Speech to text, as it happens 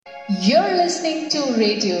You're listening to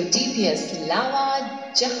Radio DPS Lava,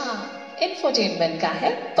 जहां infotainment का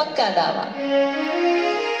है पक्का दावा।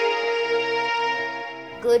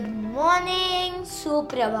 गुड मॉर्निंग,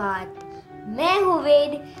 सुप्रभात। मैं हूँ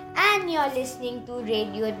Ved and you are listening to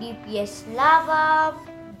radio DPS Lava,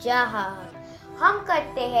 जहां हम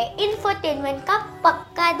करते हैं इंफोटेनमेंट का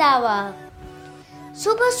पक्का दावा।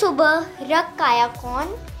 सुबह सुबह रख काया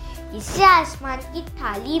कौन, इसे आसमान की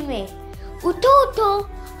थाली में। उठो उठो,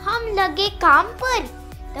 हम लगे काम पर,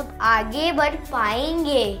 तब आगे बढ़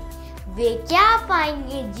पाएंगे। वे क्या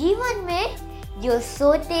पाएंगे जीवन में, जो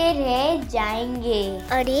सोते रह जाएंगे।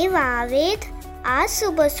 अरे वाह वेद, आज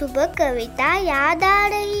सुबह सुबह कविता याद आ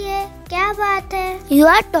रही है। क्या बात है? You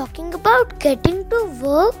are talking about getting to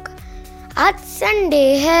work. आज संडे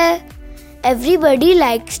है, एवरीबडी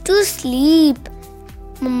लाइक्स टू स्लीप।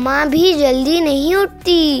 मम्मा भी जल्दी नहीं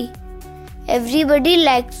उठती। Everybody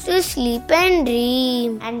likes to sleep and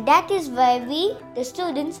dream. And that is why we, the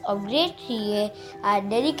students of grade 3A, are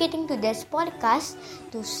dedicating to this podcast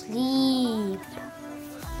to sleep.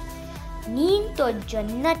 नींद तो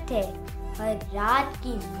जन्नत है, हर रात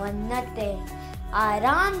की मन्नत है।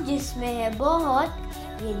 आराम जिसमें है बहुत,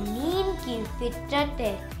 ये नींद की फितरत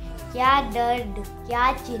है। क्या दर्द,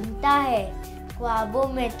 क्या चिंता है, ख्वाबों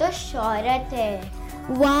में तो शौहरत है।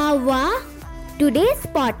 वाह वाह! Today's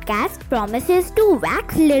podcast promises to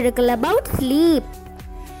wax lyrical about sleep.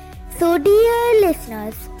 So dear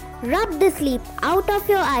listeners, rub the sleep out of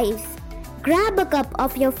your eyes. Grab a cup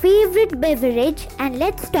of your favorite beverage and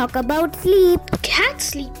let's talk about sleep.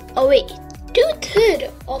 Cats sleep away 2/3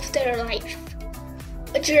 of their life.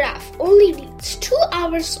 A giraffe only needs 2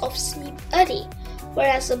 hours of sleep a day,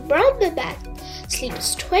 whereas a brown babat sleeps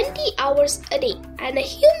 20 hours a day, and a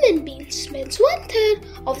human being spends 1/3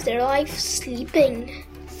 of their life sleeping.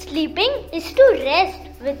 Sleeping is to rest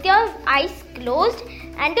with your eyes closed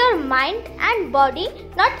and your mind and body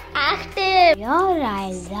not active. Your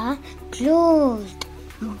eyes are closed,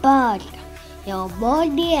 but your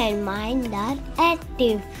body and mind are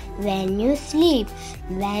active when you sleep.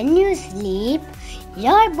 When you sleep,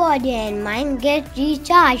 your body and mind get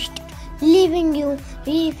recharged, leaving you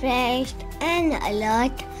refreshed and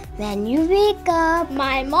alert when you wake up.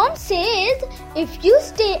 My mom says if you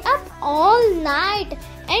stay up all night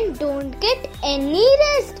and don't get any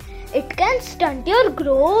rest, it can stunt your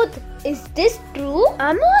growth. Is this true?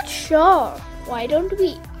 I'm not sure. Why don't we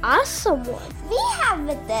ask someone? We have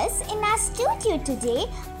with us in our studio today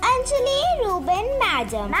Anjali Ruben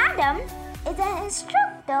Madam. Madam is an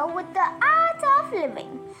instructor with the art of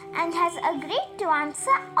living and has agreed to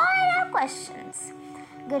answer all our questions.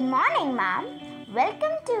 Good morning, ma'am.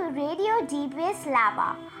 Welcome to Radio DPS Lava.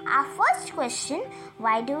 Our first question,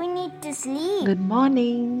 why do we need to sleep? Good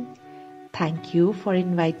morning. Thank you for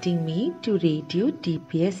inviting me to Radio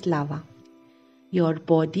DPS Lava. Your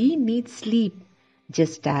body needs sleep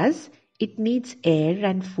just as it needs air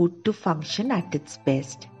and food to function at its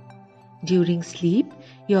best. During sleep,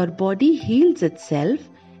 your body heals itself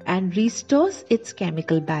and restores its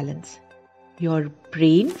chemical balance. Your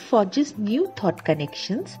brain forges new thought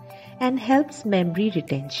connections and helps memory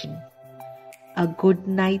retention. A good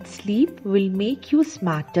night's sleep will make you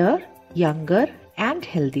smarter, younger, and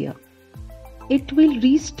healthier. It will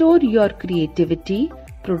restore your creativity,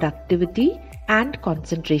 productivity, and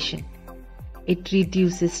concentration. It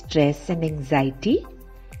reduces stress and anxiety,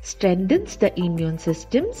 strengthens the immune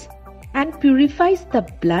systems, and purifies the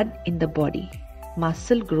blood in the body.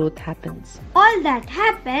 Muscle growth happens. All that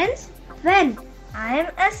happens when I am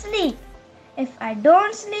asleep. If I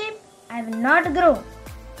don't sleep, I will not grow.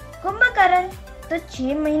 Kumbhakarna तो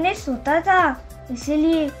 6 महीने सोता था,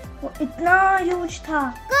 इसीलिए वो इतना huge था।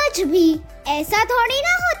 कुछ भी ऐसा थोड़ी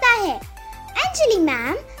ना होता है। Anjali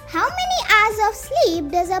ma'am, how many hours of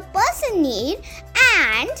sleep does a person need,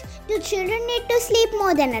 and do children need to sleep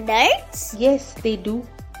more than adults? Yes, they do.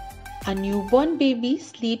 A newborn baby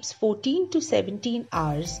sleeps 14 to 17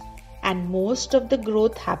 hours and most of the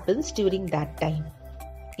growth happens during that time.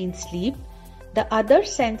 In sleep, the other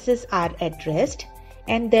senses are at rest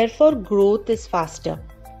and therefore growth is faster.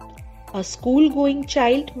 A school-going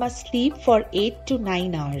child must sleep for 8 to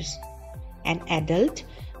 9 hours. An adult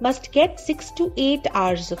must get 6 to 8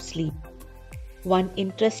 hours of sleep. One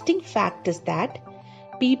interesting fact is that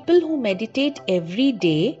people who meditate every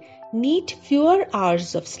day need fewer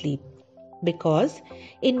hours of sleep because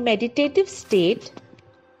in meditative state,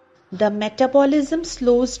 the metabolism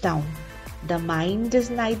slows down. The mind is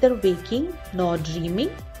neither waking nor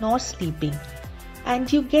dreaming nor sleeping,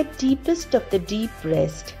 and you get deepest of the deep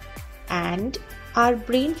rest, and our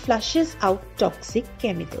brain flushes out toxic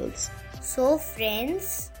chemicals. So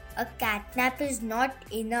friends, A catnap is not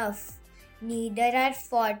enough. Neither are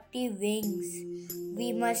 40 wings.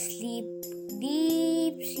 We must sleep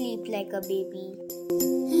deep sleep like a baby.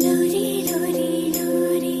 Lori, lori,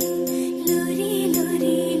 lori, lori,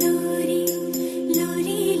 lori, lori,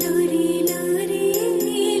 lori, lori, lori,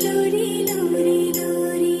 lori, lori,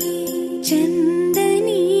 lori.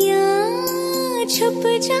 चंदनिया छुप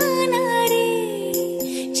जाना रे,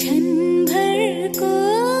 क्षण भर को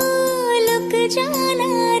look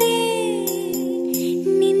जाना रे,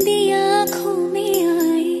 नींदिया आँखों में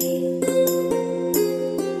आए,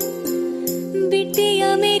 बिटिया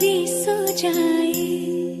मेरी सो जाए,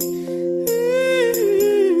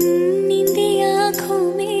 नींदिया आँखों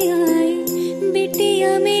में आए,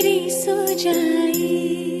 बिटिया मेरी सो जाए,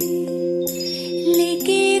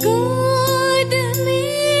 लेके गोद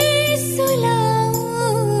में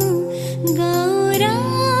सुलाऊं, गाऊं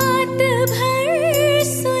रात भर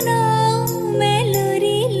सुनाऊं मैं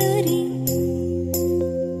लोरी लोरी,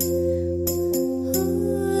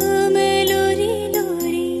 मैं लोरी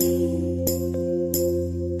लोरी,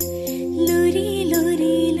 लोरी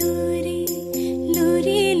लोरी लोरी,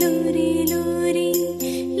 लोरी लोरी लोरी,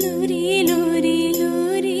 लोरी लोरी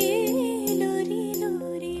लोरी, लोरी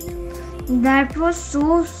लोरी लोरी. That was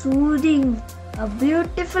so soothing. A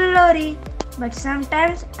beautiful lorry. But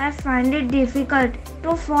sometimes I find it difficult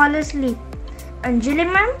to fall asleep. Anjali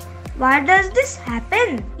ma'am, why does this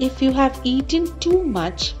happen? If you have eaten too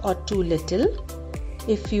much or too little,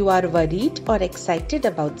 if you are worried or excited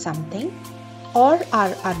about something, or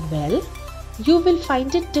are unwell, you will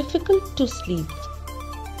find it difficult to sleep.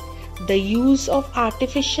 The use of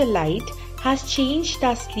artificial light has changed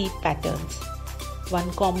our sleep patterns.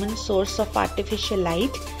 One common source of artificial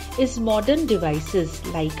light is modern devices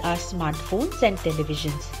like our smartphones and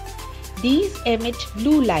televisions. These emit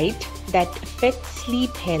blue light that affects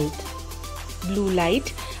sleep health. Blue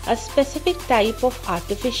light, a specific type of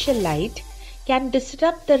artificial light, can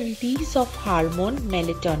disrupt the release of hormone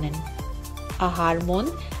melatonin, a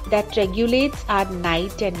hormone that regulates our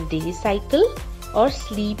night and day cycle or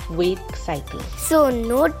sleep-wake cycle. So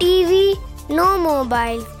no TV, no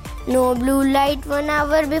mobile, no blue light 1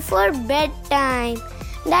 hour before bedtime.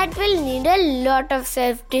 That will need a lot of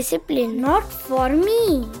self-discipline. Not for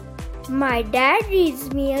me. My dad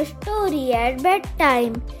reads me a story at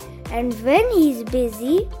bedtime, and when he's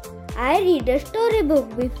busy, I read a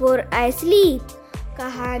storybook before I sleep.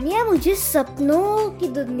 कहानियाँ मुझे सपनों की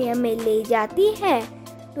दुनिया में ले जाती है,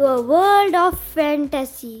 to a world of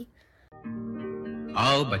fantasy.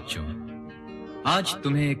 आओ बच्चों, आज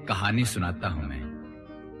तुम्हें एक कहानी सुनाता हूं मैं.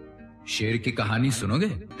 शेर की कहानी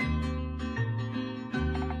सुनोगे?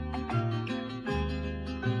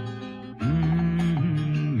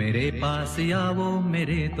 मेरे पास आओ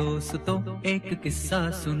मेरे दोस्तों, एक किस्सा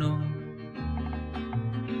सुनो.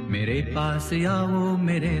 मेरे पास आओ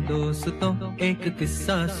मेरे दोस्तों, एक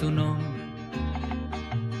किस्सा सुनो.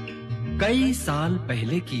 कई साल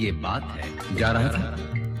पहले की ये बात है. जा रहा था?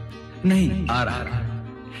 नहीं, आ रहा था.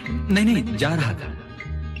 नहीं, जा रहा था.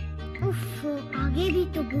 उफ, आगे भी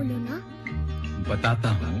तो बोलो ना. बताता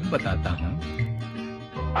हूँ.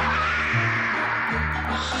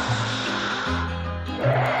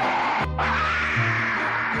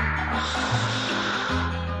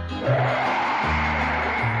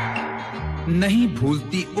 नहीं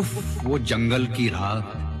भूलती उफ वो जंगल की रात.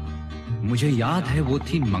 मुझे याद है वो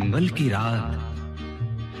थी मंगल की रात.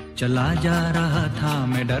 चला जा रहा था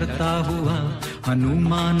मैं डरता हुआ,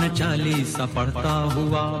 हनुमान चालीसा पढ़ता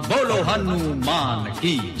हुआ. बोलो हनुमान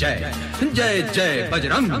की जय, जय जय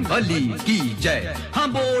बजरंग बली की जय. हाँ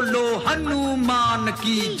बोलो हनुमान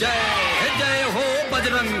की जय, जय हो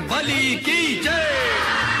बजरंग बली की जय.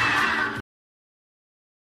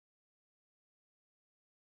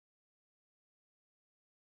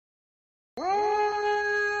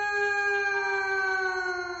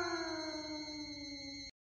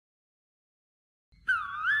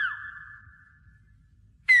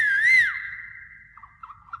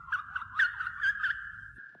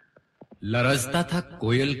 लरजता था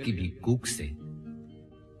कोयल की भी कूक से,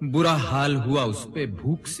 बुरा हाल हुआ उस पे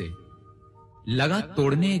भूख से. लगा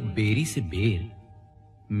तोड़ने एक बेरी से बेर,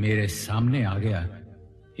 मेरे सामने आ गया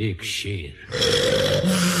एक शेर.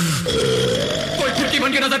 कोई खिड़की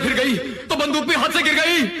बन के नजर फिर गई तो बंदूक भी हाथ से गिर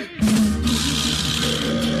गई.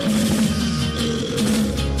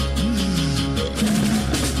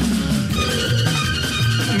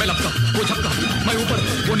 मैं लपका, वो झपका, मैं ऊपर,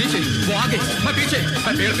 वो नीचे, वो आगे, मैं पीछे,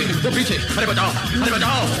 मैं पेड़ पे, वो पीछे. अरे बचाओ, मैं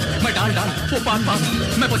डाल, वो पात,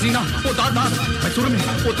 मैं पसीना, वो दांत, मैं सुर में,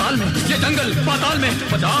 वो ताल में, ये जंगल पाताल में.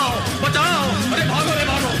 बचाओ, अरे भागो, अरे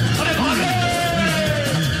भागो.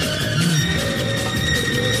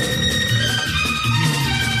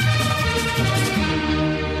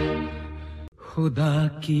 खुदा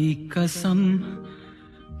की कसम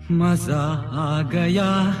मजा आ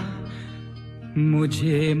गया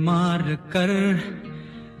मुझे मार कर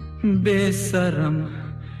बेशरम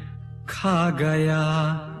खा गया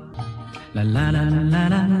ला ला ला ला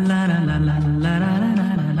ला ला ला ला ला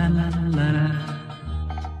ला ला ला.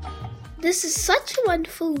 This is such a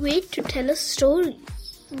wonderful way to tell a story.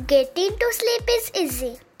 Getting to sleep is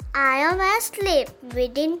easy. I always sleep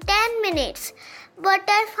within 10 minutes, but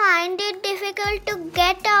I find it difficult to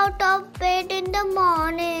get out of bed in the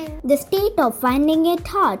morning. The state of finding it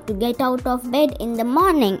hard to get out of bed in the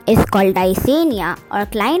morning is called dysania or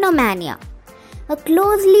clinomania, a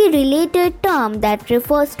closely related term that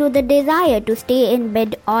refers to the desire to stay in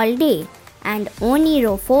bed all day. And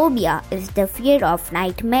onirophobia is the fear of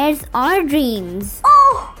nightmares or dreams.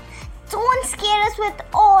 Oh, don't scare us with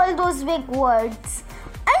all those big words.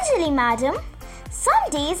 Anjali madam, some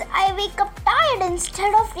days I wake up tired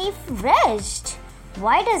instead of refreshed.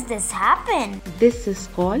 Why does this happen? This is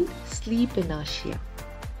called sleep inertia.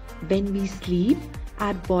 When we sleep,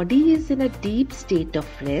 our body is in a deep state of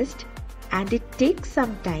rest and it takes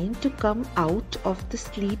some time to come out of the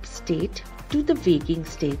sleep state to the waking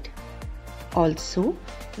state. Also,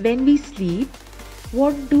 when we sleep,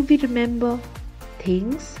 what do we remember?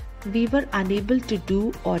 Things we were unable to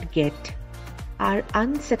do or get. Our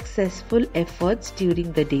unsuccessful efforts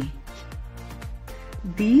during the day.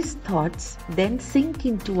 These thoughts then sink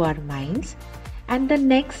into our minds and the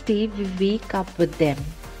next day we wake up with them.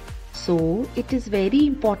 So, it is very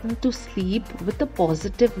important to sleep with a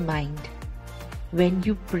positive mind. When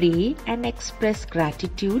you pray and express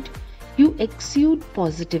gratitude, you exude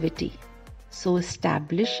positivity. So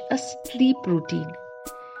establish a sleep routine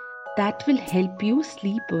that will help you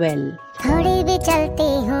sleep well. थोड़ी भी चलती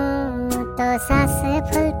हूँ तो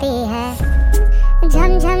सांसें फूलती है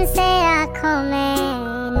झमझम से आँखों में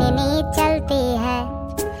नींद चलती है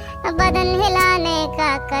बदन हिलाने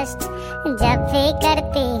का कष्ट जब भी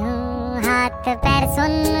करती हूँ हाथ पैर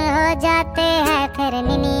सुन्न हो जाते हैं फिर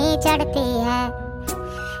नींद चढ़ती है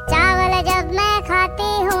चावल जब मैं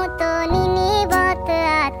खाती हूँ तो नींद बहुत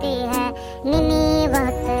आती है नींद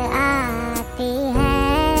बहुत आती है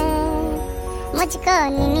मुझको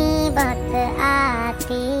नींद बहुत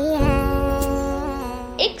आती है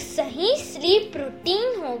एक सही स्लीप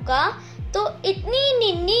रूटीन होगा तो इतनी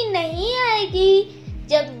नींद नहीं आएगी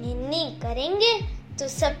जब नींद करेंगे तो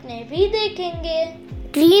सपने भी देखेंगे.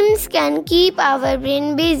 Dreams can keep our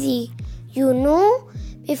brain busy. You know,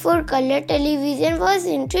 before color television was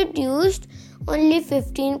introduced, only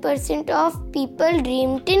 15% of people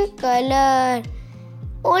dreamed in color.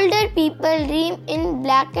 Older people dream in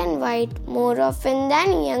black and white more often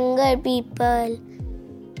than younger people.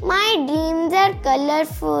 My dreams are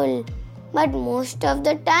colorful, but most of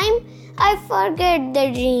the time I forget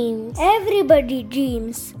the dreams. Everybody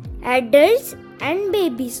dreams. Adults and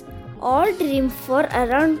babies all dream for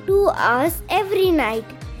around 2 hours every night.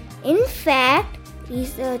 In fact,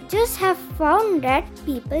 researchers have found that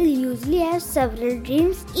people usually have several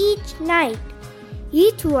dreams each night,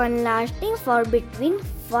 each one lasting for between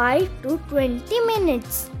 5 to 20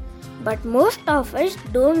 minutes. But most of us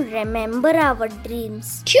don't remember our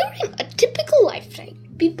dreams. During a typical lifetime,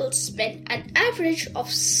 people spend an average of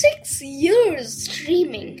 6 years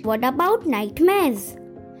dreaming. What about nightmares?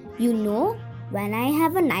 You know, when I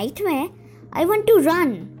have a nightmare, I want to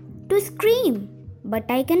run, to scream, but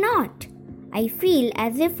I cannot. I feel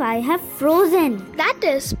as if I have frozen. That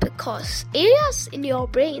is because areas in your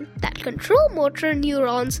brain that control motor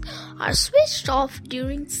neurons are switched off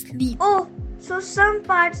during sleep. Oh, so some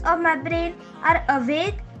parts of my brain are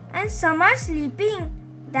awake and some are sleeping.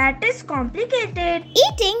 That is complicated.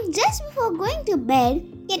 Eating just before going to bed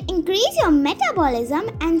can increase your metabolism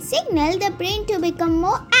and signal the brain to become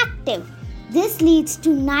more active. This leads to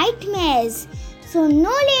nightmares, so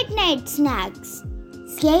no late night snacks.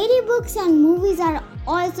 Scary books and movies are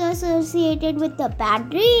also associated with the bad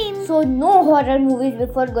dreams. So no horror movies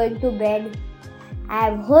before going to bed. I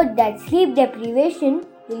have heard that sleep deprivation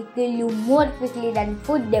will kill you more quickly than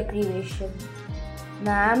food deprivation.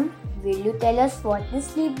 Ma'am, will you tell us what is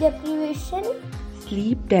sleep deprivation?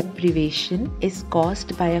 Sleep deprivation is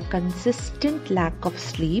caused by a consistent lack of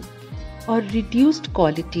sleep or reduced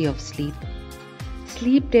quality of sleep.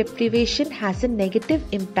 Sleep deprivation has a negative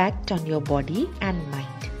impact on your body and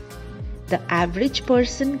mind. The average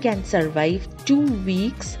person can survive 2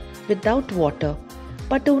 weeks without water,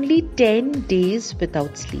 but only 10 days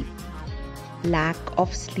without sleep. Lack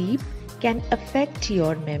of sleep can affect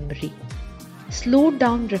your memory, slow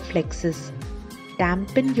down reflexes,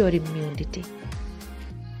 dampen your immunity.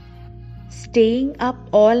 staying up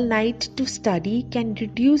all night to study can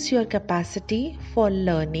reduce your capacity for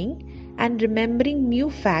learning and remembering new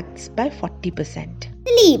facts by 40%.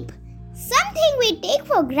 Sleep. Something we take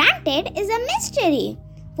for granted is a mystery.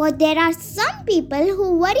 For there are some people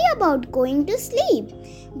who worry about going to sleep.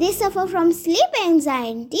 They suffer from sleep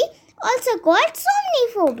anxiety, also called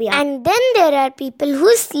somniphobia. And then there are people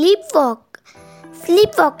who sleepwalk.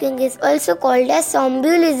 Sleepwalking is also called as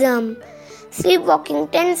somnambulism. Sleepwalking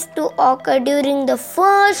tends to occur during the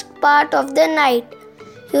first part of the night,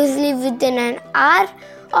 usually within an hour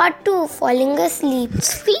or two falling asleep.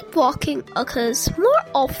 Sleepwalking occurs more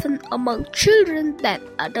often among children than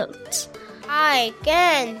adults. I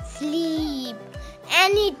can sleep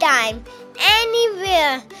anytime,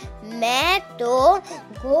 anywhere. मैं तो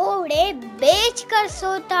घोड़े बेच कर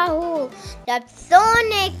सोता हूँ. जब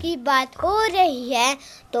सोने की बात हो रही है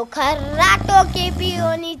तो खर्राटों की भी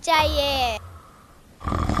होनी चाहिए.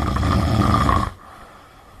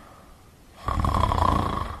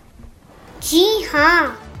 जी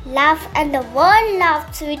हाँ, laugh and the world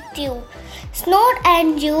laughs with you. Snore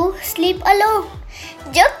and you sleep alone.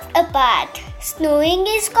 Jokes apart, snoring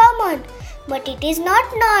is common, but it is not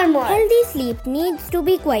normal. Healthy sleep needs to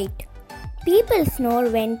be quiet. People snore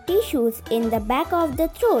when tissues in the back of the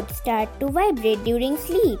throat start to vibrate during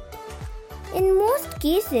sleep. In most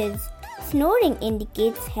cases, snoring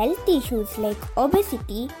indicates health issues like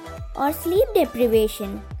obesity or sleep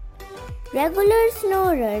deprivation. Regular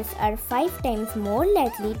snorers are 5 times more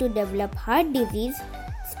likely to develop heart disease,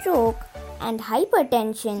 stroke, and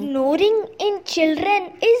hypertension. Snoring in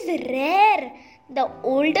children is rare. The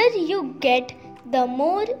older you get, the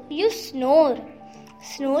more you snore.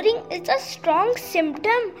 Snoring is a strong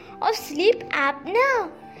symptom of sleep apnea.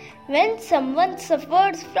 When someone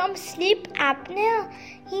suffers from sleep apnea,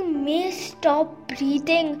 he may stop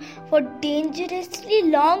breathing for dangerously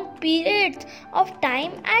long periods of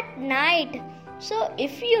time at night. So,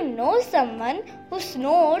 if you know someone who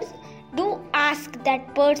snores, do ask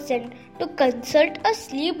that person to consult a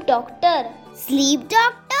sleep doctor. Sleep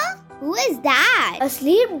doctor? Who is that? A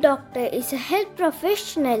sleep doctor is a health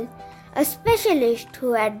professional, a specialist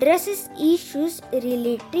who addresses issues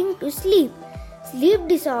relating to sleep, sleep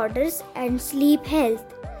disorders, and sleep health.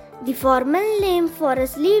 The formal name for a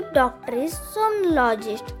sleep doctor is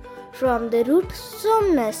somnologist, from the root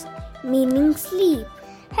somnus, meaning sleep.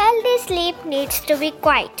 Healthy sleep needs to be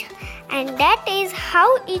quiet, and that is how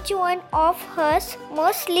each one of us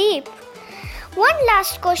must sleep. One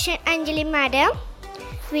last question, Anjali madam.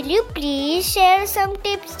 Will you please share some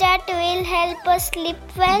tips that will help us sleep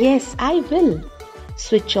well? Yes, I will.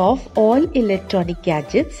 Switch off all electronic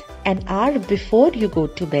gadgets an hour before you go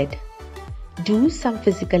to bed. Do some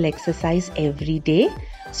physical exercise every day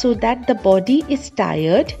so that the body is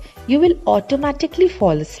tired, you will automatically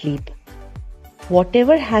fall asleep.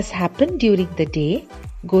 Whatever has happened during the day,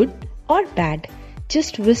 good or bad,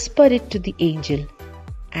 just whisper it to the angel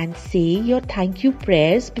and say your thank you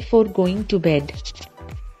prayers before going to bed.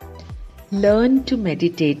 Learn to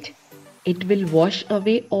meditate. It will wash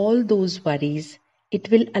away all those worries. It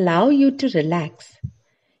will allow you to relax.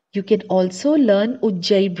 You can also learn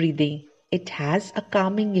Ujjayi breathing. It has a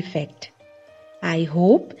calming effect. I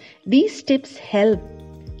hope these tips help.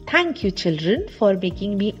 Thank you, children, for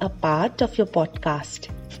making me a part of your podcast.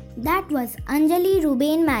 That was Anjali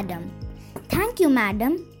Ruben madam. Thank you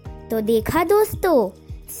madam. तो देखा दोस्तों,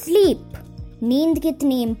 sleep नींद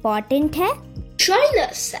कितनी important है. Join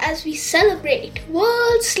us as we celebrate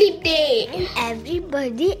World Sleep Day.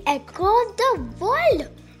 Everybody across the world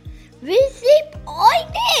will sleep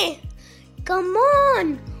all day. Come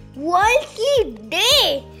on, World Sleep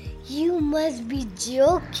Day. You must be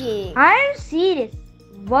joking. I am serious.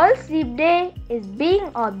 World Sleep Day is being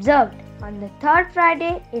observed on the third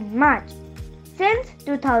Friday in March since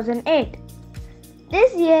 2008.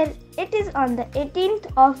 This year it is on the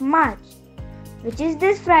 18th of March, which is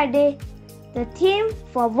this Friday. The theme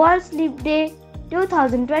for World Sleep Day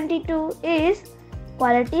 2022 is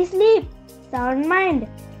Quality Sleep, Sound Mind,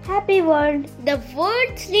 Happy World. The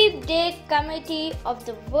World Sleep Day Committee of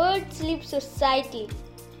the World Sleep Society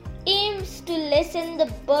aims to lessen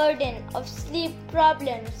the burden of sleep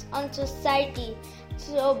problems on society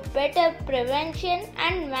through better prevention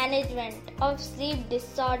and management of sleep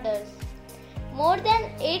disorders. More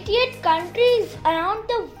than 88 countries around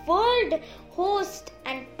the world host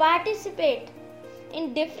and participate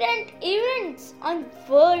in different events on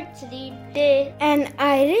World Sleep Day. An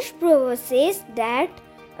Irish proverb says that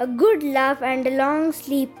a good laugh and a long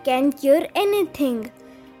sleep can cure anything.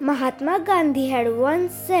 Mahatma Gandhi had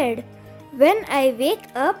once said, "When I wake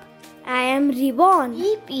up, I am reborn.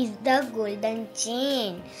 Sleep is the golden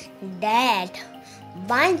chain that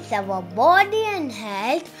binds our body and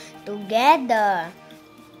health together.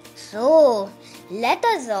 So, let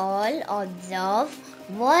us all observe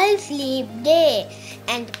World Sleep Day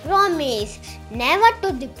and promise never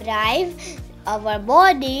to deprive our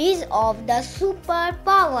bodies of the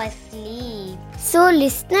superpower sleep. So,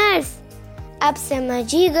 listeners, आप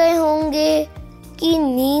समझ ही गए होंगे कि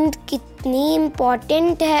नींद कितनी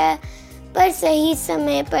important है, पर सही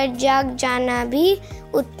समय पर जाग जाना भी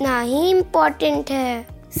उतना ही इम्पोर्टेंट है।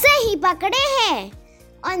 सही पकड़े हैं।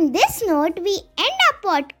 On this note, we end our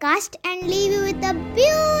podcast and leave you with a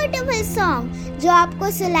beautiful song जो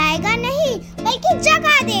आपको सुलाएगा नहीं बल्कि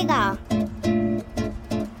जगा देगा।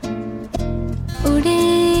 उड़े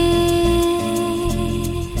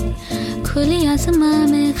खुले आसमां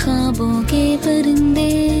में ख्वाबों के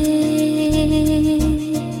परिंदे,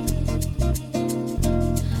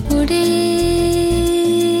 उड़े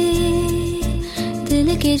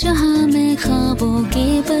दिल के जहां में ख्वाबों के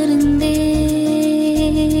परिंदे।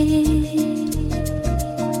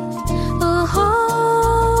 ओहो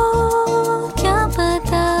क्या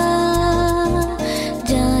पता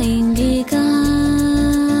जाएंगे कहाँ,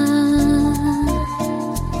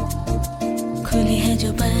 खुली है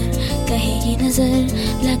जो पर कहेगी नजर,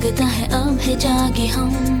 लगता है अब है जागे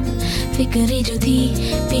हम, फिक्रें जो थी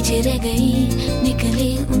पीछे रह गई, निकले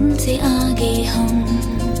उनसे आगे हम।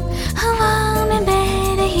 हवा में बह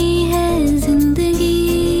रही है जिंदगी,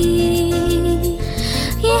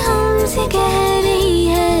 ये हमसे कह रही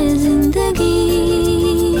है जिंदगी।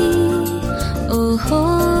 ओहो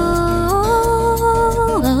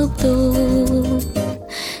अब तो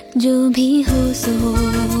जो भी हो सो।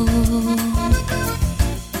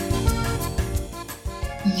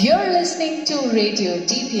 You're listening to Radio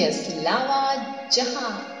DPS Lava, जहां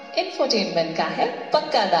इंफोटेनमेंट का है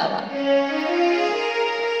पक्का दावा।